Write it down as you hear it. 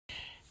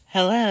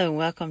Hello,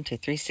 welcome to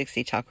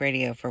 360 Talk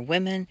Radio for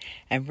Women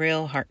and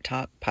Real Heart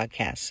Talk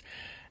Podcasts.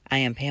 I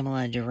am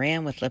Pamela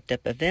Duran with Lift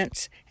Up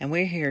Events, and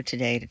we're here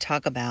today to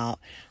talk about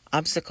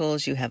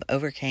obstacles you have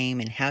overcame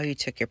and how you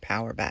took your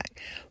power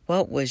back.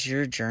 What was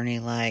your journey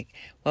like?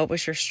 What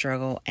was your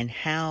struggle and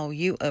how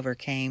you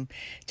overcame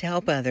to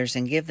help others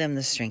and give them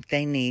the strength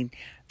they need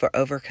for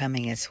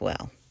overcoming as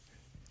well.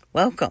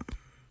 Welcome.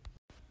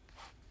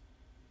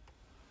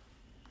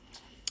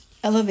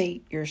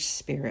 Elevate your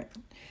spirit.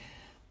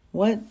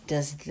 What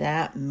does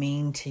that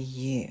mean to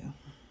you?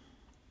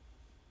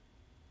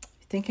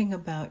 Thinking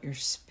about your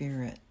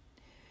spirit.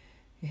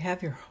 You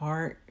have your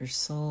heart, your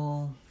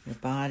soul, your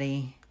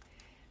body,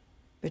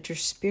 but your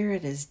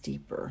spirit is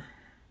deeper.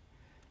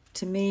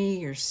 To me,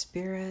 your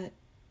spirit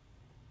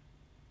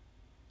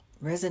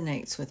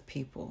resonates with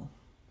people.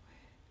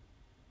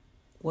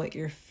 What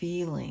you're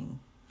feeling,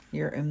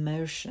 your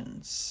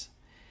emotions.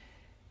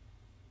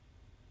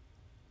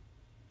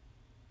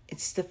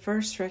 It's the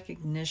first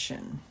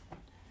recognition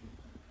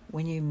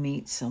when you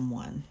meet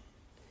someone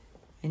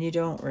and you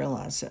don't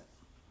realize it.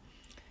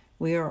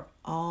 We are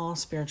all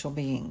spiritual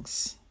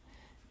beings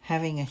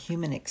having a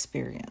human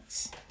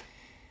experience.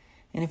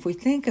 And if we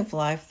think of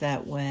life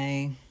that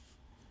way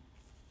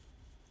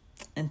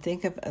and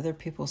think of other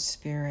people's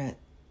spirit,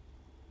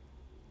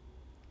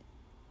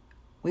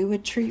 we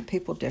would treat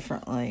people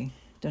differently,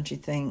 don't you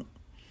think?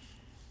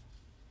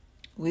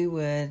 We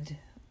would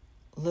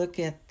look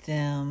at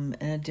them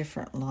in a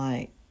different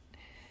light.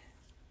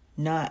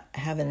 Not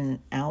having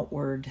an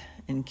outward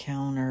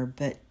encounter,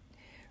 but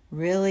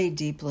really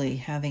deeply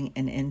having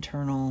an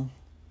internal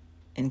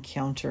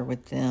encounter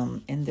with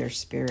them in their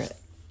spirit.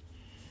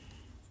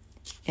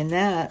 And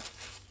that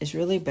is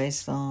really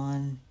based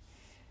on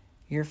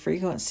your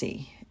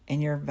frequency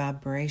and your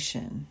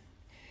vibration.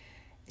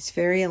 It's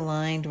very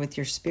aligned with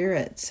your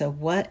spirit. So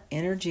what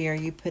energy are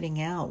you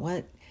putting out?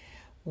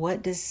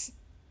 What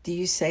do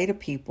you say to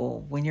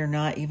people when you're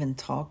not even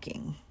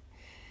talking?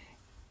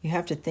 You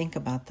have to think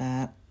about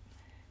that.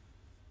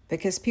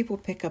 Because people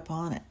pick up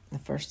on it the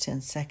first 10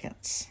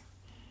 seconds.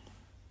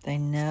 They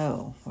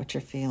know what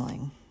you're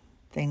feeling.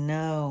 They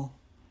know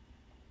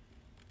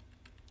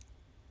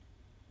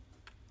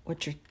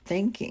what you're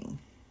thinking.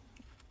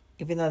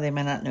 Even though they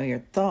may not know your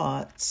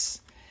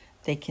thoughts,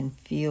 they can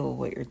feel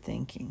what you're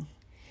thinking.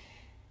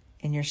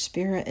 And your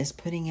spirit is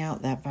putting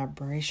out that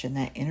vibration.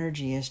 That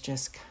energy is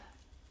just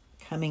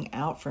coming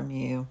out from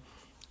you,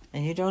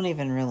 and you don't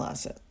even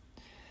realize it.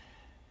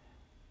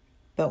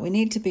 But we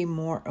need to be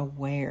more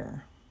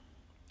aware.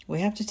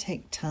 We have to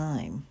take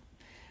time.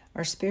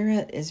 Our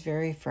spirit is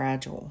very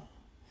fragile.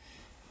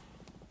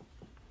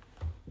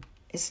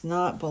 It's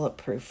not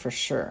bulletproof for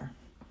sure.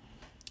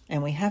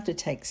 And we have to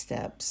take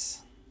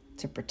steps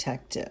to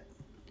protect it,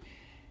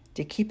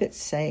 to keep it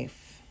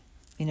safe.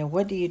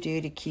 What do you do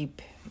to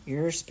keep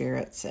your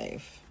spirit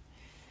safe?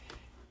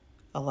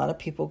 A lot of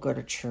people go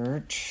to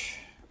church,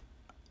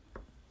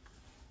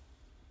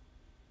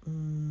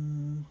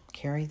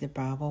 carry the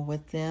Bible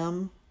with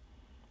them.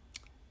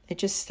 They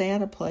just stay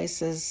out of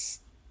places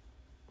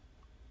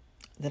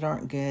that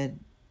aren't good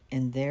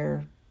in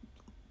their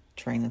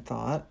train of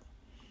thought.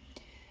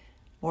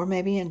 Or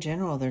maybe in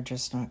general, they're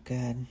just not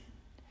good.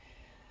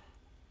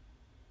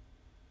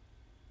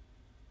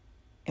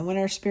 And when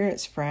our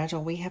spirit's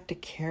fragile, we have to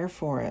care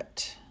for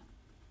it.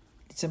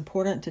 It's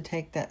important to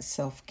take that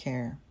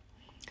self-care,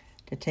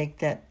 to take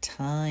that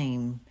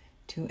time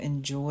to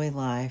enjoy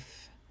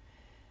life,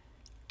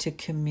 to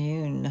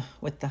commune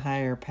with the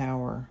higher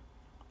power,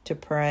 to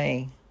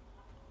pray,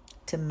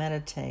 to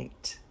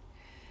meditate.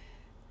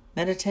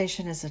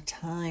 Meditation is a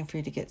time for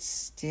you to get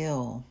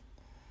still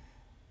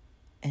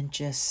and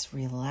just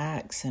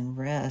relax and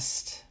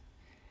rest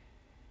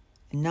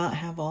and not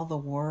have all the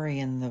worry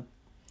and the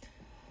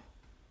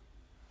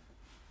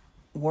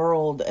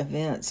world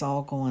events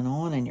all going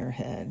on in your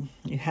head.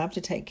 You have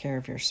to take care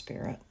of your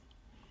spirit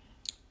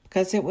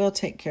because it will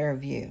take care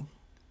of you,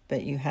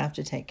 but you have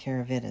to take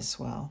care of it as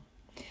well.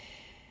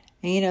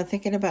 And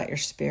thinking about your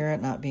spirit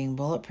not being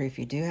bulletproof,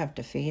 you do have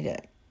to feed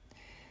it.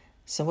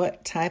 So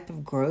what type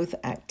of growth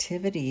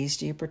activities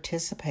do you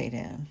participate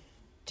in?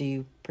 Do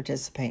you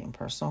participate in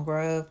personal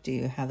growth? Do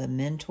you have a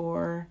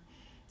mentor?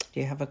 Do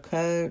you have a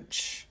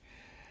coach?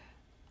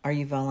 Are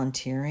you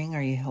volunteering?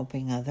 Are you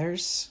helping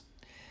others?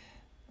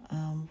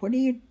 What are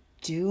you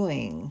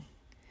doing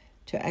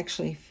to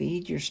actually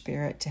feed your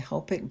spirit to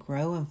help it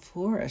grow and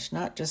flourish?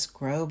 Not just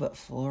grow, but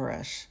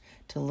flourish,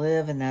 to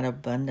live in that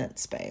abundant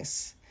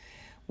space.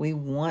 We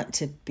want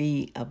to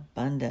be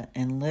abundant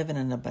and live in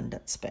an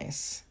abundant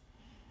space.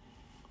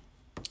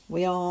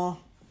 We all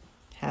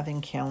have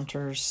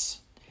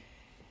encounters.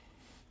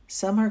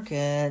 Some are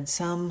good,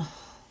 some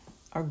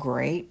are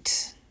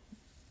great.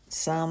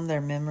 Some,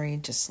 their memory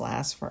just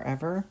lasts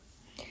forever.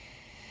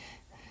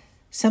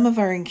 Some of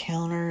our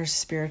encounters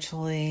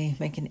spiritually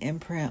make an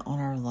imprint on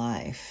our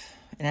life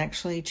and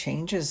actually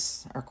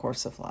changes our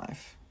course of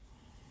life.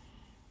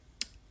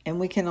 And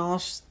we can all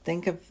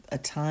think of a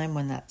time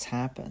when that's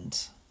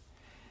happened.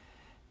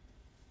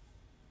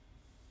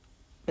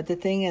 But the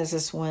thing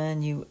is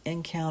when you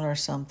encounter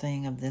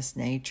something of this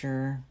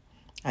nature,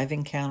 I've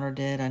encountered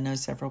it. I know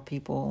several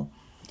people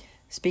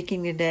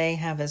speaking today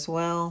have as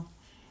well.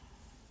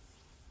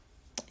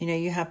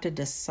 You have to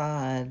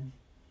decide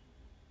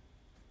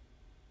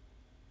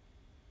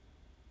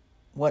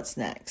what's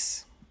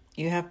next.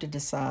 You have to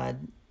decide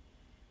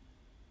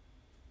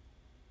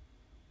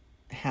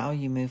how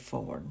you move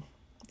forward,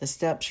 the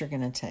steps you're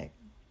going to take.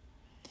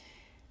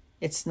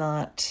 It's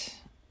not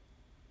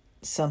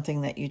something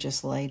that you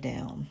just lay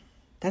down.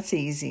 That's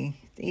easy.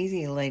 It's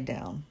easy to lay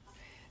down.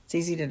 It's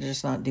easy to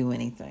just not do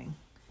anything.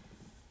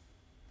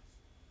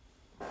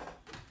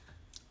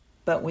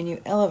 But when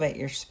you elevate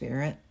your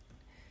spirit,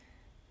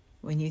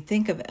 when you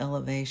think of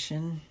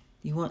elevation,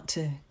 you want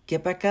to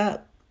get back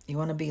up. You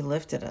want to be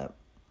lifted up.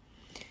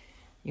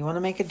 You want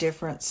to make a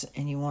difference,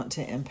 and you want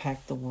to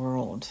impact the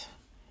world.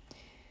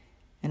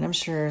 And I'm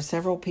sure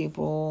several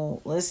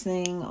people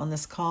listening on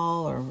this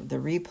call or the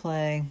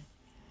replay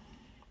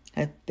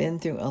have been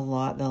through a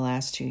lot the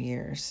last 2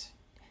 years.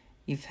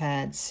 You've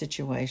had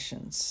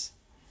situations.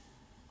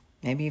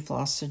 Maybe you've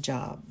lost a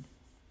job.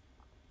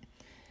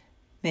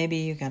 Maybe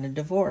you got a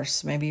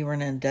divorce. Maybe you were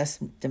in a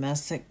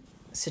domestic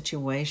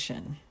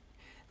situation.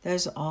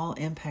 Those all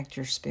impact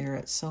your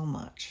spirit so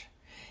much.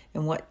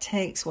 And what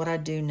I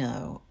do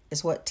know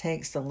is what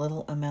takes the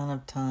little amount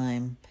of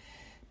time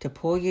to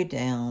pull you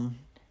down,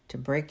 to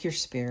break your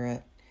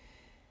spirit.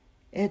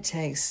 It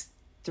takes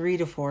 3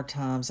 to 4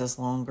 times as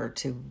longer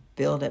to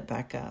build it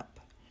back up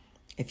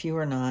if you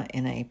are not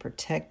in a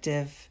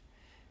protective,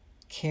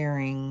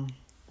 caring,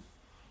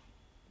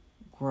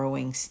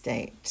 growing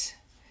state.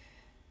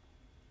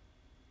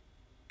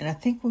 And I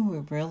think when we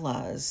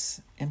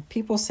realize, and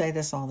people say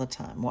this all the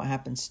time, what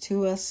happens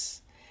to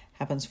us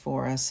happens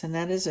for us, and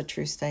that is a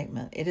true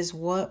statement. It is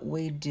what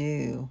we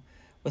do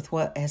with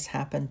what has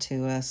happened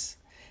to us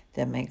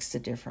that makes the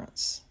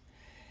difference.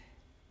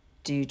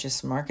 Do you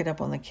just mark it up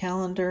on the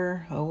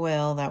calendar? Oh,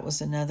 well, that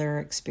was another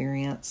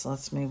experience.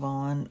 Let's move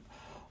on.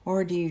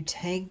 Or do you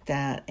take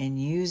that and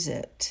use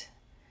it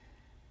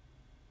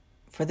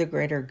for the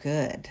greater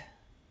good?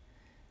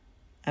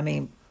 I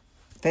mean,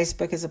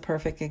 Facebook is a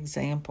perfect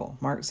example.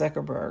 Mark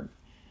Zuckerberg,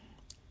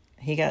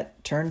 he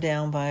got turned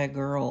down by a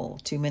girl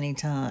too many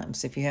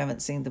times, if you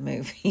haven't seen the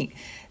movie.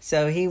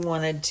 So he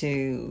wanted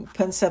to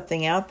put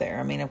something out there.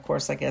 I mean, of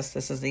course, I guess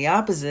this is the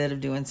opposite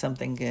of doing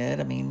something good.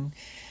 I mean,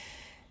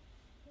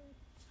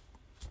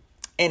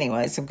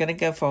 anyways, I'm going to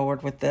go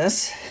forward with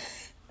this.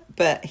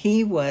 But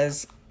he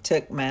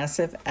took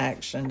massive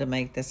action to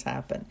make this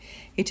happen.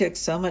 He took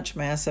so much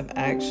massive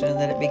action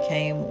that it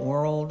became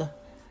world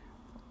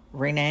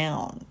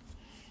renowned.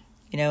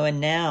 And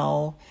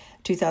now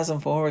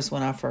 2004 was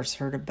when I first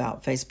heard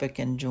about Facebook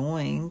and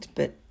joined,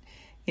 but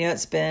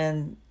it's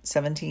been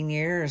 17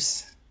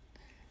 years.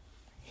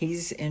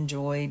 He's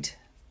enjoyed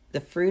the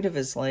fruit of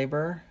his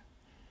labor.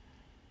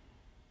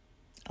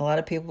 A lot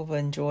of people have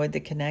enjoyed the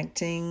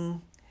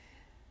connecting.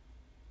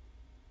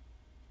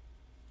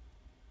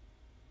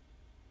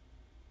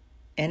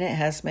 And it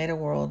has made a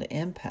world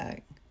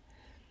impact.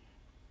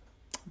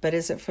 But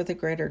is it for the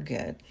greater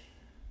good?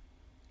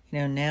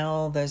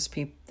 Now those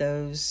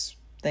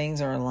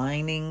things are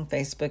aligning.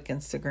 Facebook,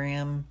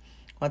 Instagram,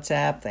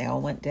 WhatsApp, they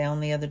all went down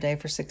the other day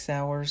for 6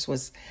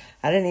 hours.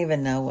 I didn't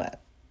even know it.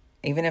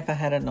 Even if I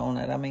hadn't known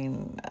it. I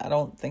mean, I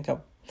don't think I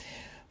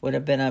would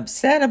have been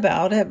upset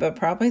about it, but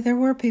probably there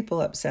were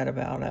people upset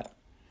about it.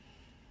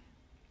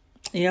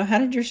 How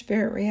did your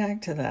spirit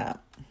react to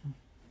that?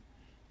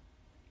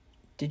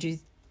 Did you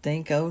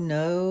think, oh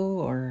no,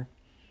 or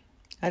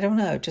I don't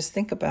know. Just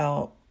think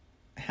about,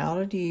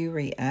 how do you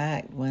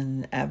react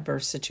when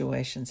adverse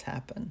situations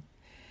happen?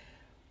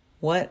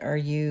 What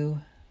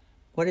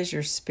is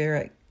your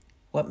spirit?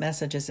 What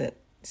message is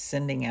it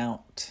sending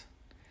out?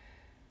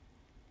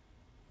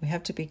 We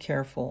have to be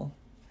careful,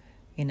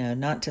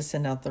 not to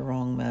send out the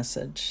wrong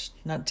message,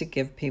 not to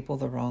give people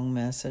the wrong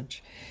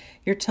message.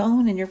 Your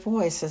tone and your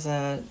voice is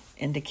an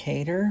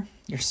indicator.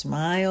 Your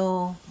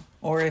smile,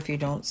 or if you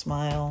don't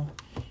smile,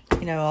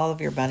 all of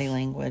your body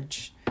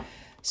language.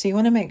 So you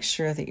want to make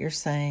sure that you're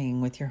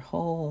saying with your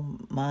whole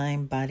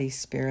mind, body,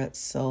 spirit,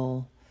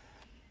 soul,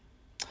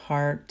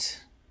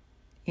 heart,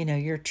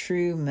 your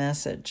true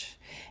message.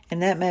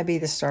 And that may be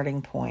the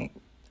starting point.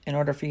 In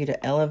order for you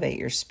to elevate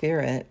your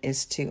spirit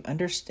is to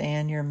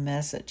understand your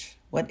message.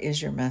 What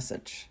is your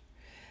message?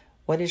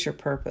 What is your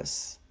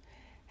purpose?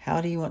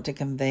 How do you want to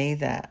convey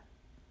that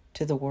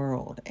to the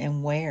world,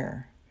 and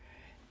where?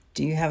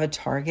 Do you have a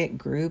target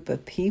group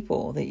of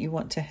people that you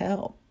want to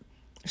help?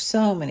 There's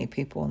so many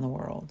people in the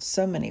world,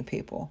 so many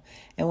people.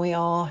 And we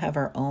all have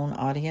our own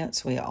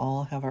audience. We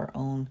all have our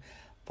own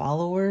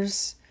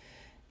followers,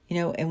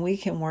 and we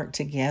can work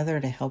together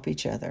to help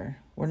each other.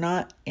 We're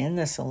not in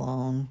this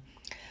alone.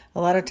 A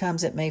lot of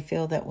times it may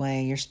feel that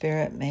way. Your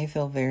spirit may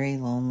feel very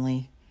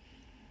lonely,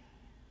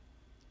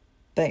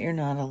 but you're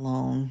not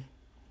alone.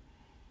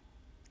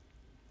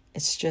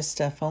 It's just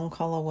a phone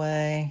call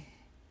away,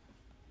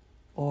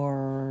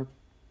 or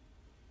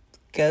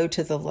go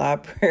to the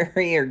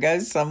library, or go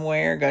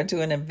somewhere, go to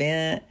an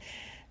event,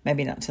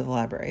 Maybe not to the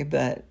library,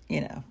 but,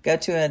 go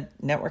to a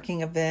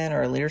networking event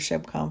or a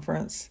leadership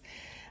conference,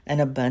 an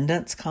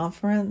abundance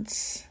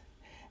conference.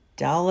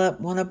 Dial up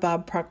one of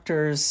Bob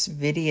Proctor's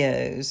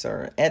videos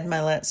or Ed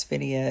Milet's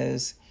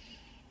videos.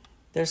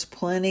 There's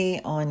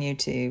plenty on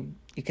YouTube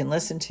you can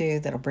listen to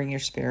that'll bring your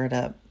spirit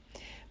up.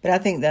 But I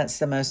think that's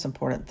the most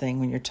important thing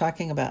when you're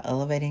talking about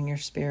elevating your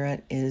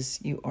spirit is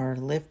you are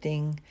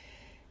lifting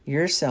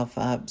yourself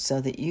up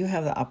so that you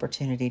have the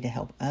opportunity to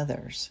help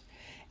others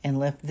and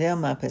lift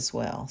them up as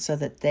well so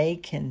that they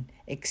can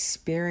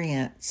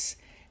experience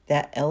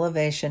that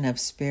elevation of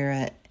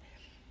spirit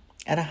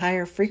at a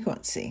higher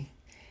frequency.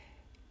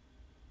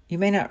 You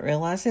may not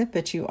realize it,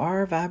 but you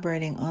are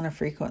vibrating on a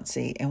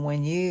frequency. And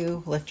when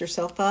you lift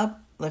yourself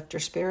up, lift your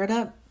spirit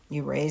up,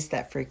 you raise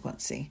that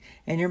frequency.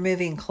 And you're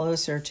moving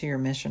closer to your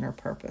mission or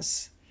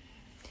purpose.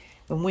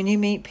 And when you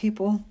meet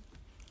people,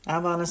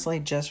 I've honestly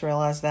just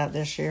realized that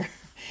this year,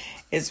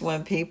 is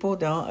when people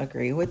don't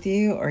agree with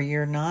you or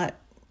you're not,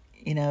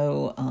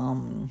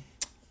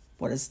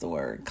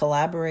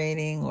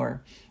 collaborating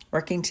or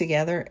working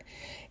together,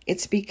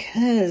 it's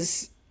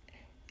because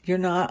you're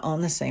not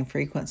on the same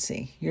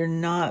frequency. You're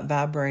not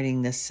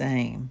vibrating the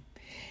same.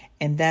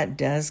 And that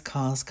does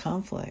cause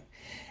conflict.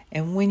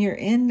 And when you're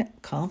in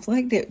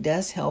conflict, it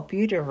does help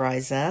you to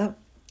rise up.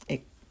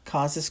 It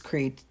causes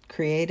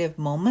creative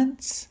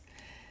moments.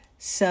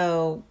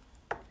 So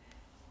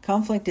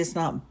conflict is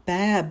not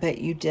bad, but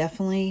you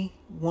definitely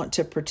want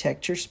to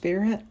protect your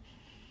spirit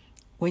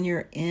when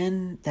you're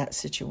in that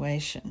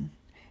situation.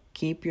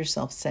 Keep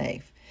yourself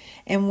safe.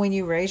 And when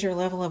you raise your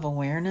level of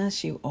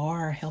awareness, you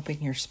are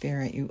helping your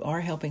spirit. You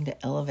are helping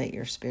to elevate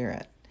your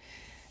spirit.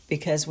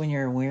 Because when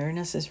your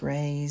awareness is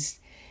raised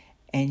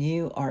and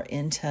you are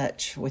in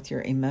touch with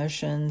your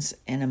emotions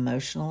and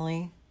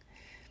emotionally,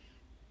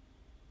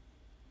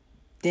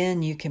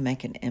 then you can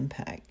make an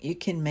impact. You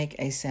can make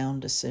a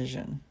sound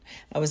decision.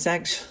 I was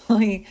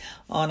actually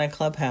on a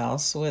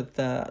Clubhouse with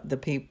the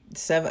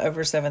people,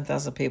 over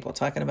 7,000 people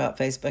talking about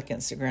Facebook,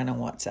 Instagram,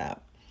 and WhatsApp.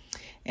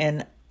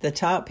 And the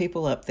top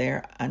people up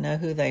there, I know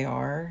who they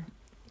are.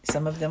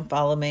 Some of them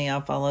follow me. I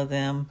follow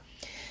them.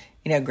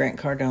 Grant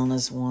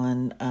Cardona's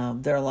one.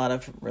 There are a lot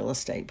of real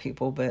estate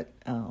people, but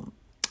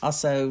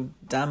also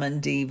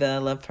Diamond Diva,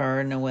 love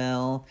her,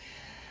 Noelle.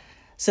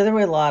 So there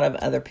were a lot of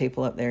other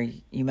people up there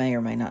you may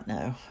or may not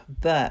know.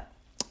 But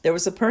there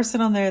was a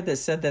person on there that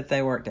said that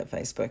they worked at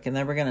Facebook and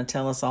they were going to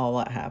tell us all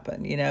what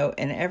happened,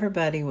 and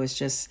everybody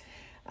was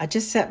I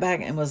just sat back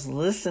and was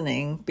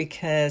listening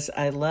because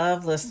I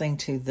love listening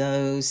to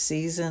those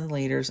seasoned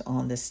leaders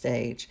on the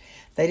stage.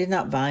 They did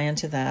not buy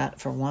into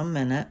that for 1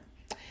 minute,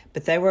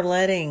 but they were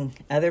letting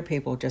other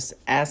people just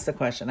ask the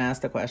question,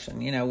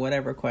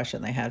 whatever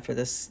question they had for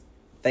this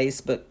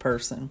Facebook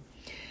person.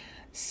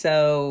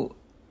 So,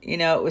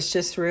 it was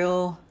just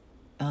real,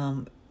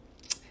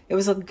 it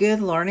was a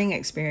good learning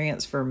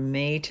experience for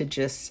me to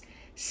just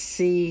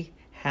see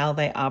how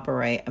they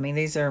operate. I mean,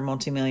 these are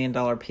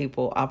multi-million-dollar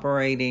people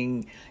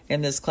operating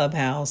in this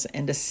clubhouse,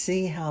 and to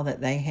see how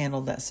that they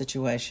handled that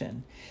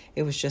situation,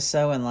 it was just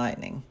so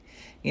enlightening.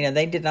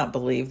 They did not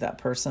believe that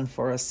person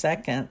for a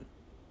second,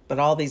 but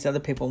all these other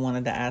people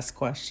wanted to ask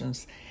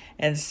questions.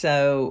 And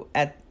so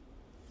at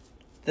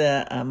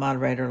the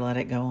moderator let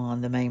it go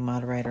on, the main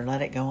moderator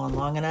let it go on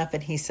long enough,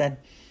 and he said,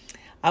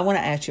 I want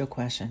to ask you a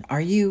question. Are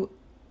you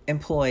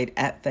employed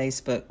at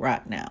Facebook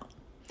right now?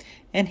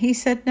 And he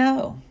said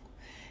no.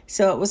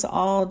 So it was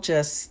all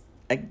just,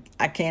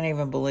 I can't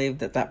even believe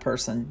that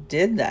person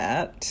did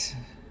that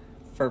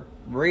for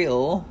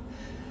real.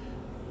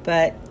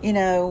 But,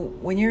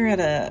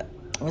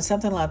 when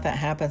something like that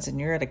happens and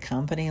you're at a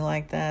company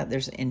like that,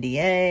 there's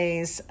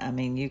NDAs. I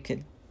mean, you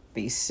could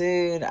be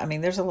sued. I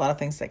mean, there's a lot of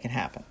things that can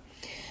happen.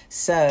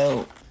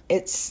 So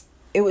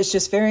it was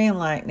just very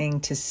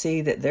enlightening to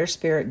see that their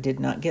spirit did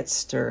not get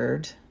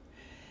stirred,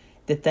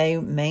 that they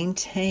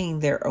maintain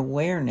their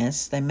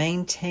awareness, they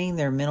maintain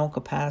their mental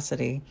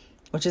capacity,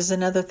 which is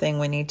another thing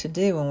we need to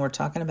do when we're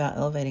talking about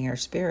elevating our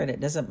spirit. It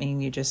doesn't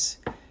mean you just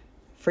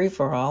free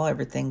for all,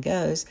 everything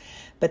goes,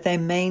 but they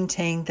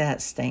maintain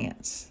that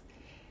stance.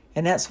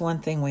 And that's one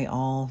thing we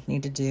all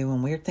need to do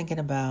when we're thinking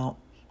about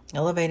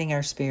elevating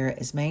our spirit,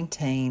 is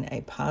maintain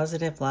a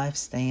positive life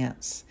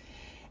stance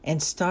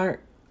and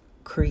start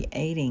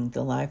creating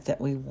the life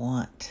that we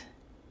want,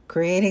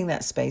 creating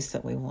that space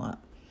that we want.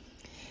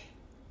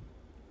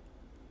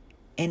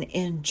 And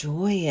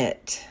enjoy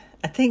it.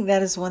 I think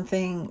that is one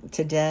thing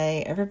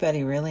today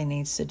everybody really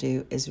needs to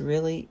do, is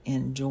really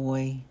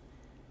enjoy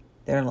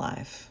their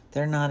life.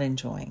 They're not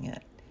enjoying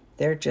it.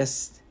 They're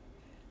just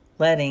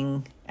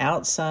letting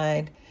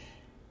outside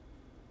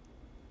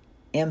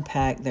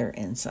impact their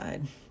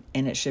inside.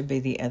 And it should be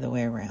the other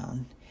way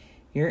around.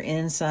 Your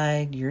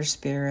inside, your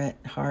spirit,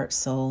 heart,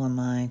 soul, and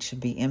mind should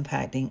be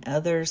impacting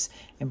others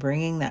and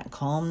bringing that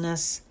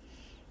calmness,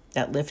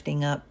 that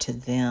lifting up to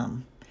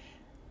them,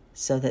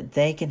 so that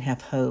they can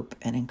have hope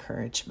and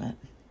encouragement.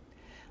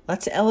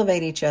 Let's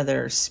elevate each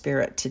other's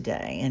spirit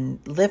today and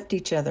lift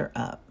each other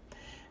up.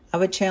 I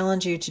would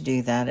challenge you to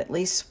do that at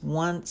least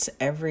once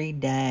every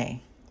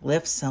day.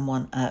 lift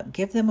someone up,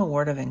 give them a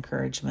word of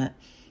encouragement,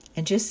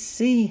 and just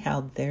see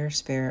how their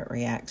spirit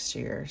reacts to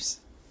yours.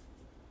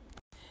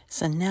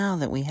 So now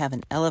that we have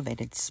an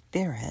elevated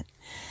spirit,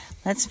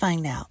 let's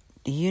find out,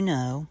 do you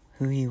know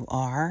who you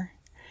are?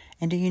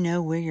 And do you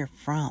know where you're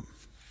from?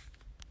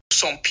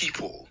 Some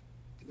people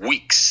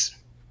weeks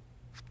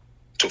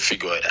to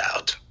figure it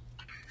out.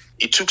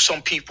 It took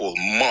some people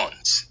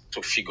months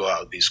to figure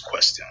out these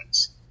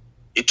questions.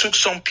 It took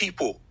some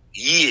people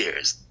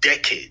years,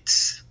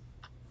 decades.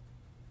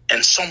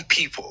 And some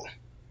people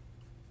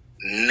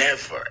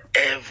never,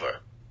 ever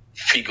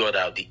figured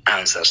out the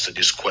answers to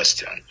this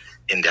question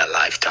in their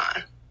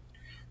lifetime.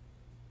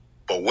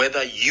 But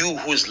whether you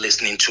who's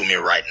listening to me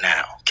right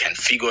now can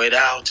figure it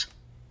out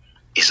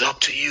is up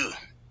to you.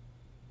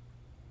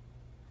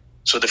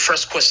 So the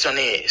first question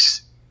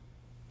is,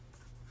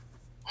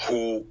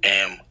 who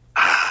am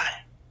I?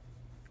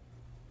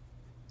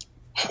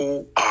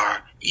 Who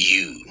are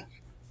you?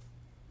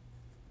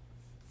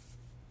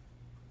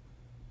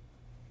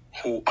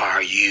 Who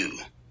are you?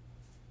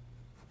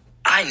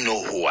 I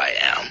know who I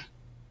am.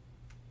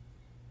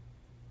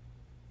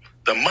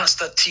 The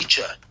master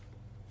teacher,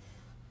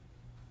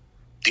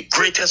 the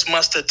greatest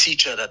master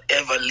teacher that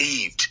ever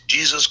lived,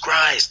 Jesus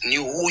Christ,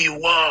 knew who he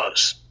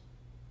was.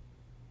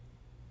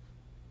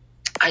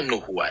 I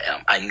know who I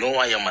am. I know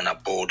I am an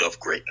abode of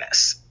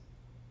greatness.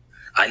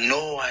 I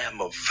know I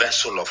am a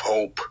vessel of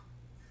hope.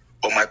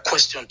 But my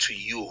question to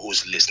you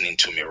who's listening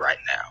to me right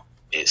now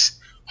is,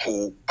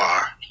 who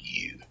are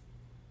you?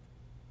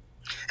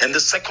 And the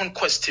second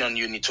question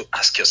you need to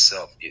ask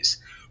yourself is,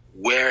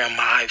 where am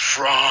I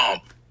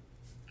from?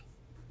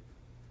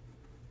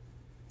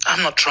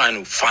 I'm not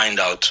trying to find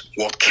out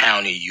what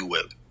county you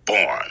were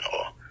born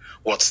or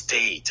what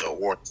state or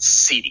what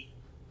city.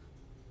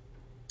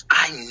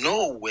 I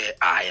know where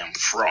I am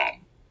from.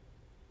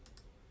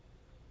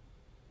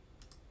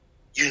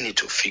 You need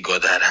to figure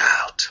that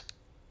out.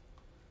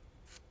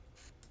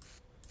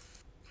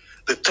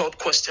 The third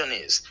question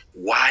is,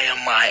 why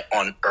am I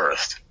on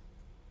earth?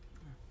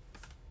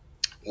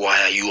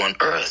 Why are you on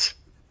earth?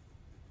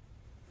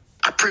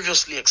 I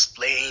previously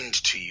explained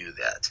to you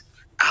that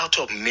out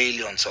of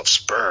millions of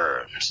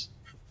sperms,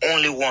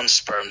 only one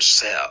sperm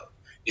cell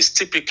is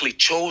typically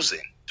chosen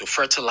to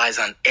fertilize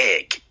an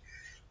egg.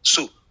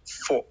 So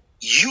for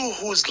you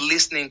who's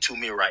listening to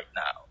me right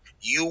now,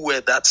 you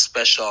were that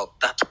special,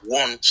 that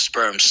one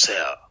sperm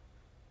cell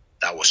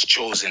that was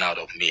chosen out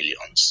of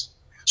millions.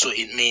 So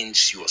it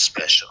means you are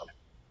special.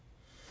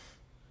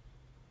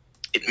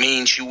 It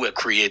means you were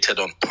created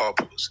on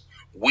purpose,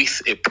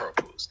 with a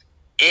purpose,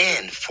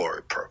 and for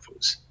a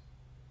purpose.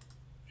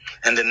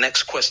 And the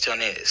next question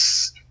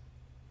is,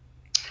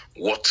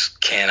 what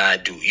can I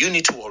do? You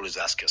need to always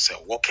ask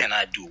yourself, what can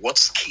I do? What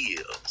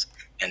skills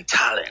and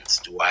talents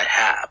do I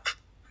have?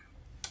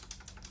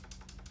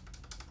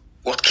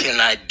 What can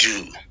I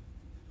do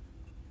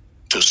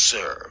to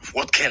serve?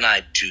 What can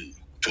I do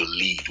to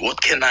lead?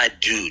 What can I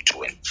do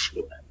to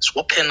influence?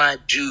 What can I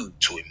do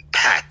to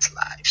impact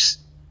lives?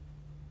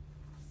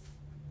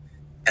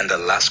 And the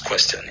last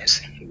question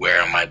is,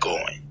 where am I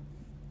going?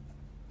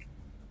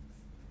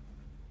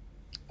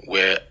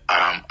 Where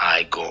am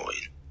I going?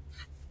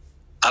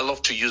 I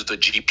love to use the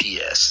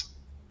GPS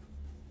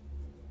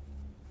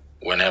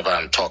whenever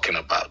I'm talking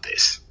about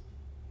this.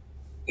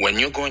 When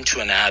you're going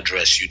to an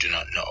address you do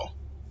not know,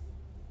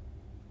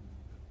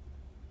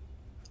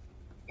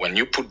 when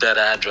you put that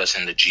address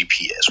in the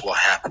GPS, what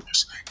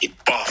happens? It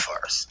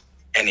buffers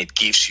and it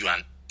gives you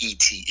an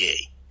ETA.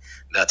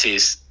 That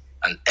is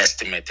an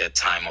estimated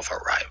time of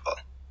arrival.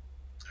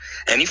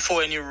 And if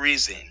for any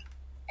reason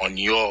on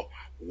your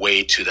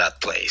way to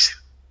that place,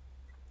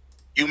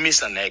 you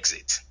miss an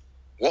exit,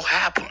 what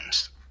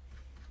happens?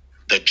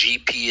 The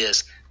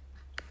GPS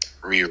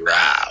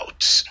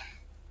reroutes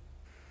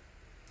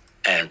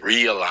and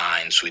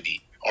realigns with the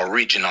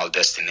original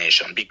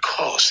destination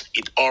because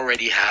it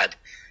already had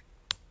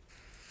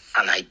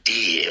an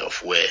idea of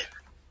where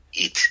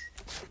it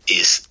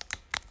is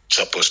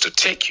supposed to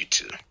take you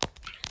to.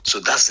 So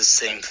that's the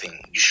same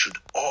thing. You should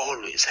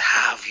always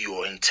have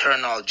your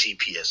internal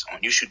GPS on.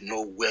 You should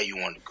know where you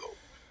want to go.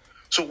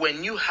 So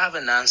when you have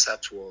an answer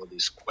to all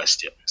these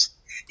questions,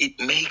 it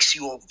makes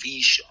your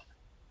vision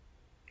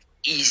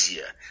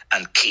easier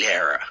and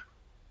clearer.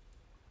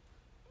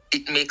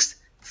 It makes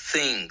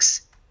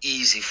things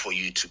easy for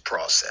you to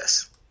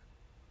process.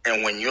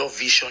 And when your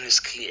vision is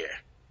clear,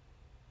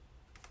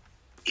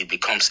 it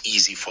becomes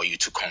easy for you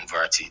to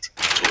convert it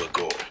to a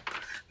goal.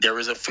 There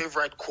is a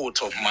favorite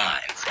quote of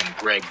mine from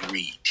Greg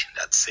Reed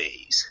that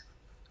says,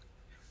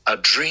 a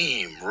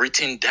dream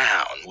written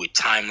down with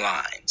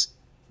timelines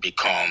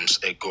becomes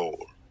a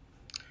goal.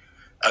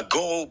 A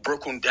goal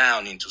broken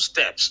down into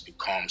steps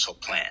becomes a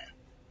plan.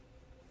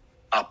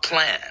 A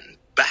plan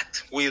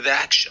backed with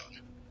action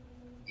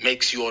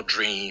makes your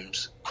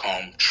dreams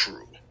come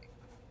true.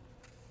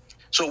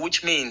 So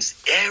which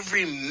means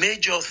every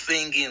major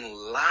thing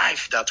in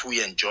life that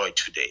we enjoy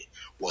today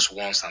was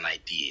once an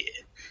idea.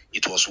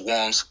 It was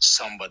once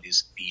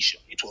somebody's vision.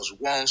 It was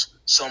once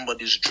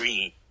somebody's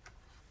dream.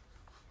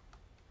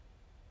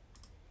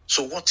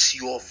 So what's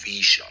your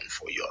vision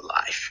for your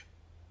life?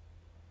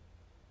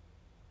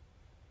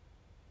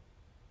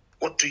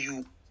 What do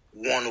you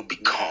want to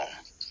become?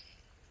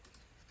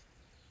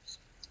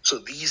 So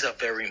these are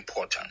very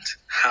important.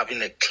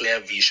 Having a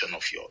clear vision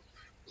of your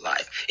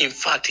life. In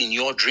fact, in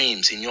your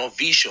dreams, in your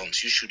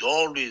visions, you should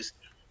already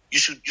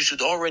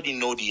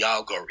know the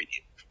algorithm.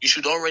 You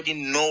should already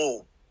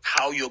know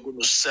how you're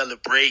going to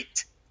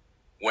celebrate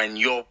when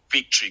your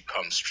victory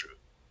comes true.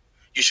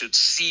 You should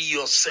see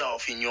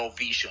yourself in your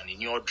vision,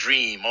 in your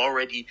dream,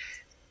 already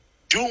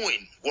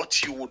doing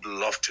what you would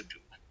love to do.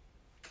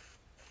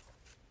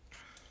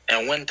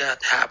 And when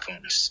that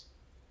happens,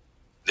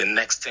 the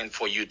next thing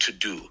for you to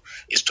do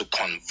is to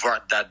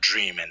convert that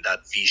dream and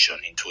that vision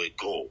into a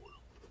goal.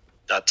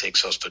 That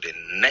takes us to the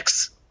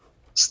next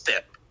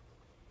step,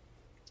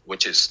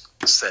 which is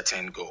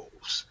setting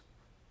goals.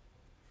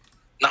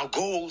 Now,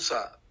 goals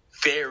are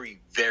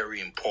very,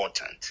 very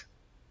important.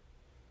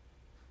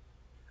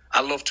 I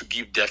love to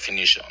give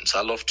definitions.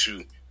 I love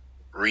to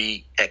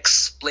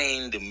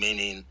re-explain the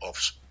meaning of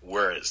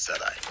words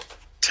that I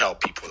tell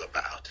people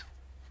about.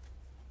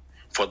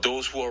 For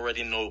those who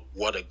already know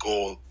what a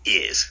goal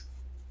is,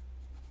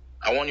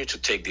 I want you to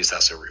take this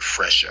as a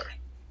refresher.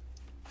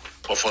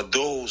 But for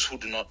those who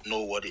do not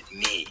know what it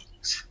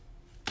means,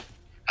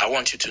 I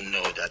want you to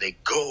know that a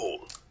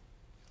goal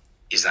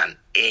is an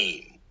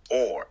aim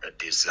or a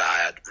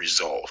desired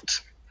result.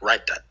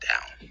 Write that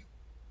down.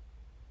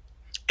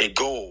 A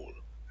goal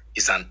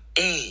is an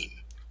aim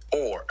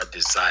or a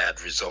desired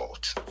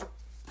result.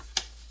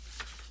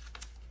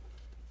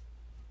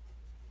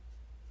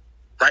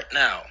 Right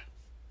now,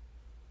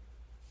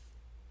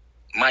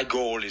 my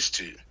goal is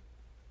to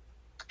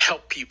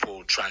help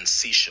people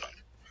transition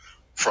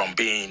from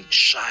being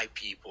shy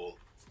people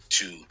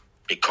to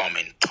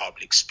becoming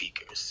public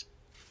speakers.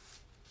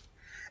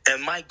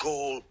 And my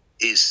goal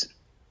is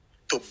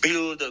to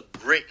build a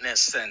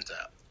greatness center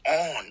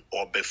on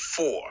or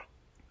before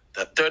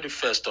the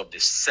 31st of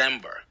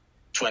December,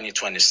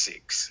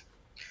 2026.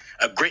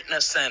 A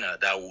greatness center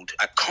that would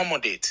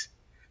accommodate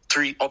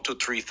up to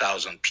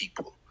 3,000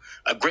 people.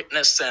 A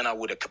greatness center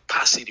with a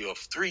capacity of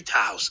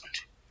 3,000.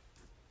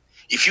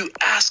 If you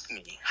ask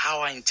me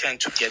how I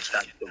intend to get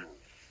that done,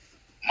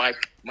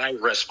 my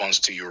response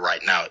to you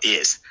right now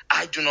is,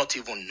 I do not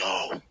even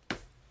know.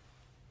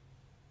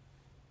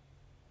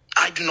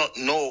 I do not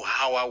know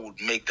how I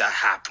would make that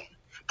happen,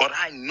 but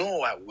I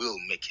know I will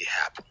make it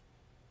happen.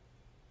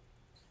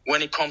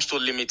 When it comes to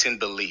limiting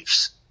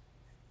beliefs,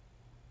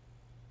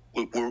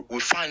 we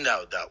find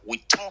out that we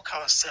talk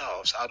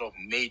ourselves out of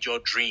major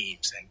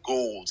dreams and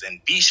goals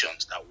and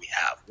visions that we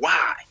have.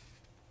 Why?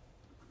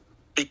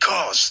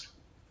 Because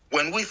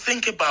when we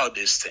think about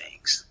these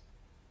things,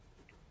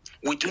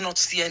 we do not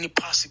see any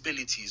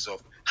possibilities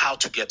of how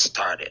to get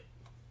started.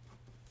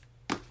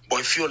 But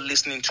if you're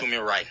listening to me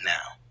right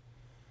now,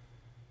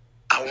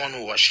 I want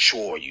to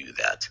assure you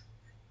that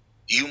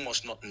you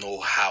must not know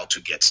how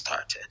to get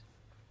started.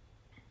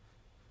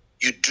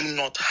 You do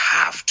not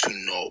have to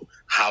know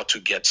how to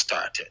get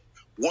started.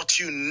 What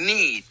you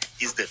need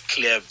is the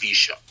clear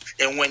vision.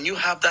 And when you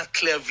have that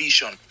clear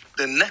vision,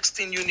 the next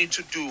thing you need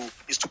to do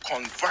is to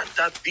convert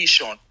that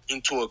vision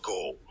into a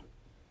goal.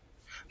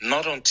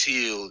 Not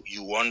until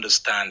you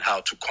understand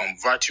how to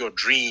convert your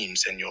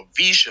dreams and your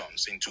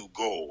visions into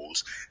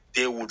goals,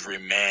 they would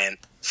remain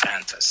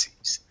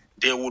fantasies.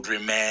 They would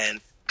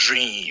remain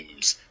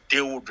dreams.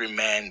 They would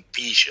remain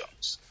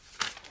visions.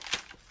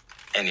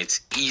 And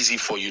it's easy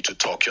for you to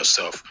talk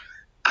yourself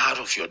out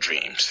of your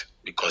dreams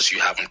because you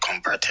haven't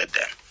converted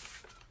them.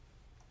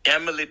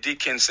 Emily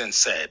Dickinson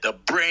said, the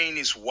brain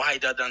is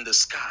wider than the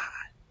sky.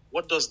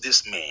 What does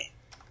this mean?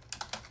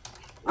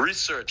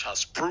 Research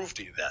has proved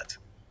it that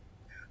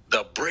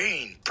the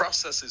brain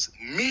processes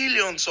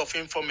millions of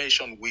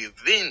information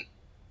within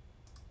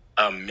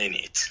a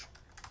minute.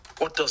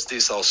 What does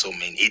this also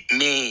mean? It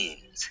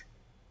means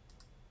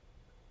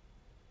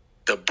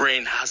the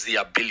brain has the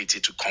ability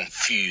to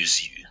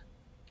confuse you.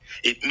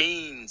 It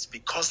means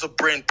because the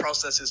brain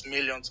processes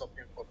millions of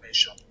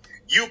information,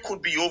 you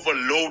could be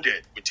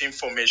overloaded with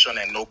information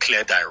and no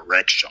clear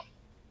direction.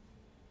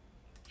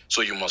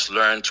 So you must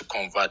learn to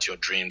convert your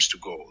dreams to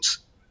goals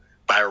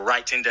by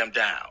writing them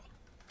down.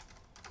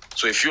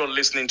 So if you're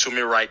listening to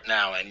me right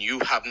now and you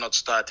have not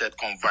started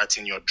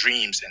converting your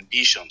dreams and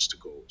visions to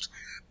goals,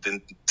 the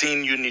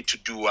thing you need to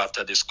do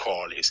after this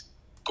call is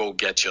go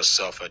get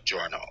yourself a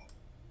journal.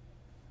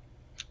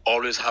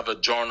 Always have a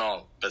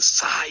journal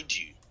beside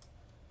you.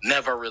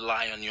 Never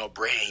rely on your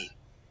brain.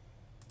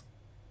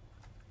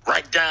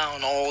 Write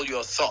down all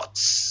your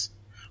thoughts.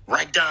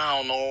 Write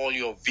down all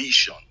your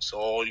visions,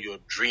 all your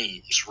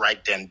dreams.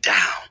 Write them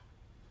down.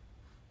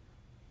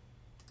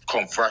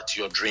 Convert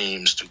your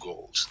dreams to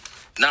goals.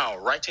 Now,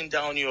 writing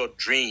down your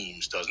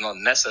dreams does not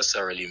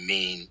necessarily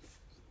mean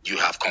you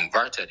have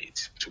converted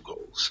it to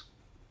goals.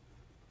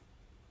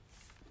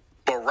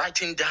 But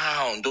writing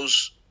down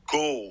those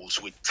goals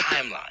with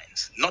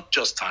timelines, not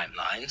just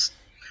timelines,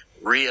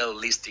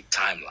 realistic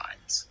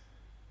timelines.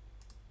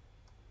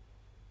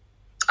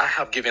 I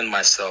have given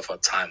myself a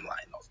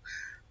timeline of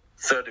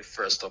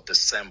 31st of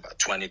December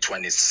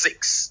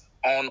 2026,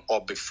 on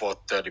or before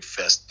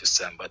 31st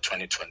December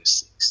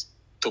 2026,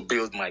 to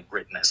build my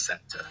greatness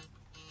center,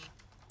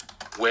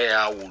 where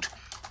I would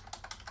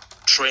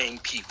train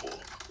people,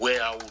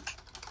 where I would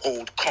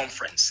hold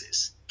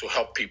conferences to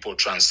help people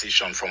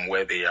transition from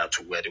where they are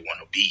to where they want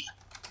to be.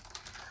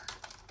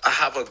 I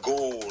have a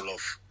goal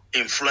of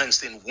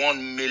influencing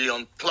 1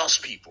 million plus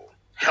people,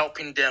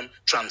 helping them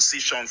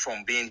transition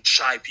from being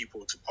shy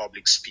people to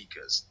public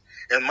speakers.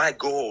 And my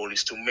goal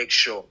is to make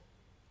sure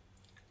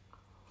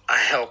I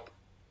help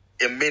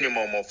a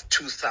minimum of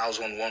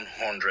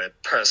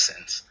 2,100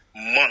 persons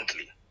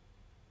monthly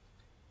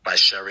by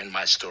sharing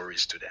my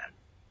stories to them,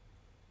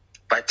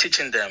 by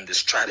teaching them the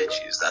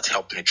strategies that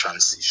help me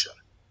transition.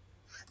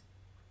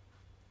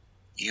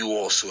 You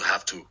also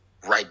have to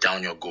write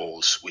down your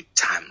goals with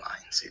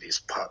timelines. It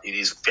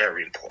is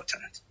very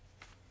important.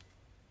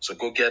 So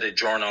go get a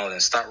journal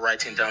and start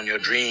writing down your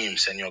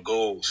dreams and your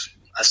goals.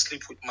 I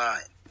sleep with mine.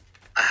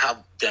 I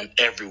have them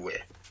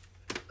everywhere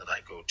that I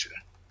go to.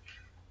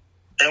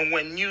 And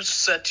when you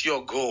set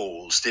your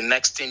goals, the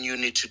next thing you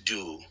need to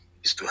do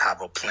is to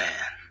have a plan.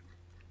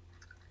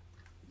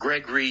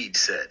 Greg Reed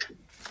said,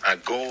 a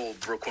goal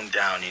broken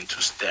down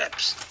into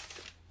steps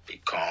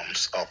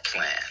becomes a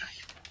plan.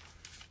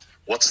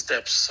 What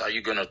steps are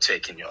you going to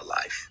take in your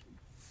life?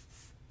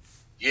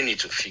 You need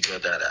to figure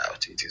that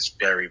out. It is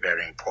very,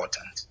 very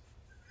important.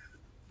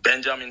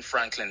 Benjamin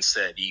Franklin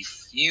said,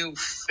 if you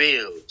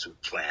fail to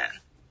plan,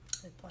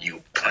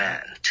 you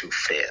plan to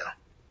fail.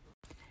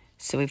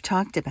 So we've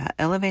talked about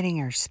elevating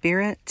our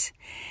spirit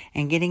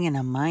and getting in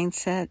a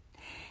mindset,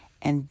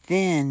 and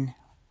then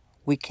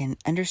we can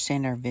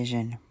understand our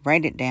vision,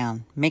 write it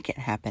down, make it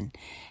happen,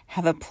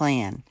 have a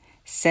plan,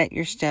 set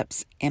your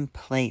steps in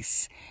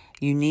place.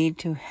 You need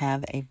to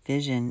have a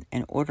vision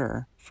in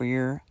order for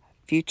your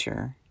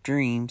future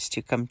dreams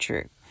to come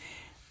true.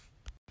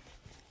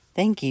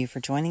 Thank you for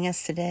joining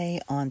us today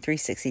on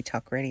 360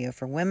 Talk Radio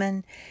for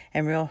Women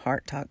and Real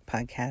Heart Talk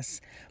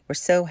podcasts. We're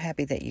so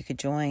happy that you could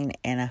join,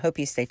 and I hope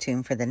you stay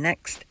tuned for the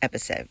next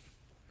episode.